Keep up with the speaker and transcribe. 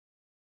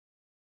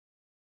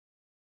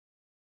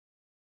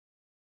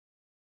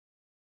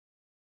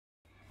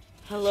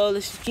Hello,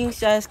 this is Genius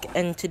Desk,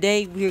 and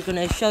today we're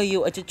going to show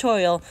you a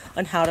tutorial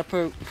on how to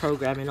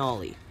program an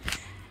Ollie.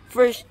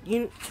 First,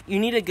 you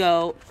need to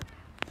go.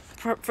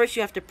 First,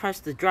 you have to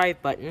press the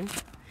drive button,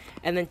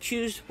 and then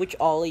choose which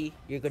Ollie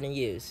you're going to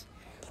use.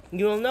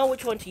 You will know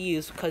which one to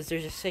use because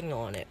there's a signal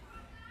on it.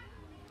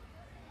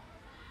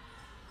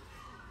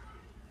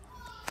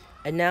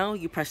 And now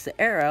you press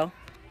the arrow,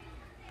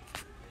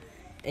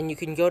 and you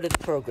can go to the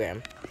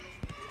program.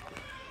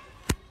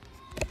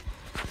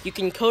 You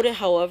can code it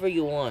however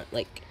you want,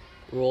 like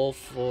roll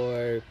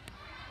for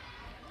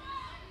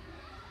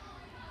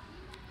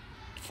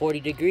 40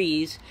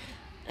 degrees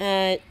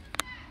at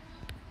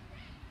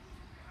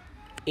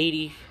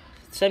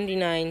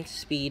 79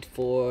 speed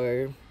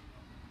for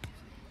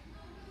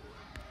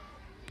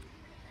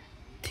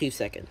 2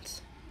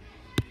 seconds.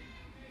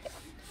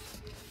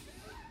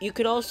 You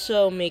could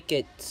also make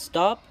it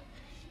stop,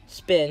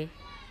 spin,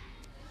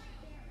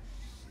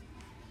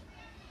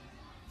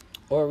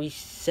 or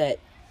reset.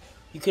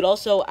 You could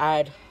also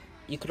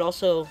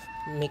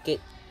make it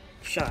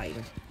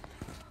shine.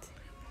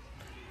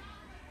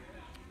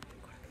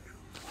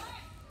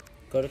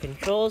 Go to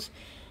controls,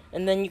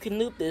 and then you can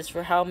loop this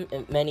for how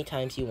many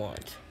times you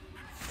want.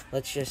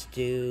 Let's just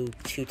do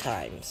 2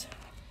 times.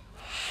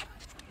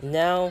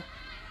 Now,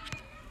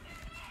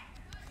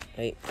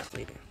 wait.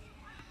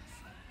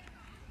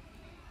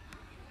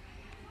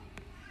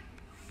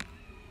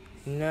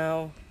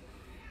 Now,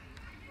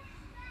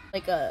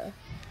 like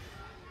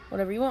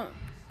whatever you want,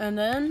 and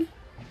then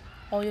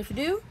all you have to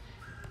do,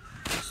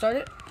 start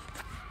it.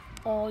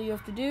 All you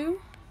have to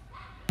do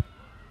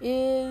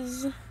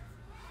is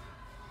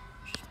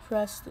just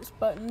press this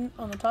button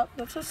on the top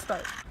that says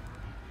start.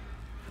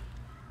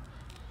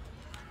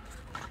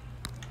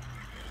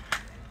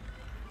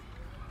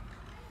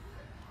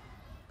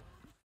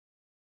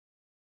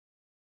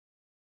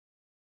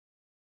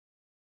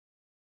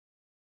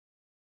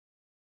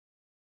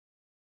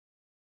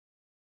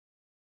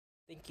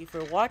 thank you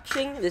for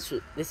watching. This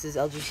is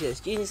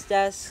LGCS Genius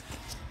Desk,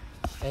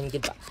 and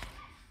goodbye.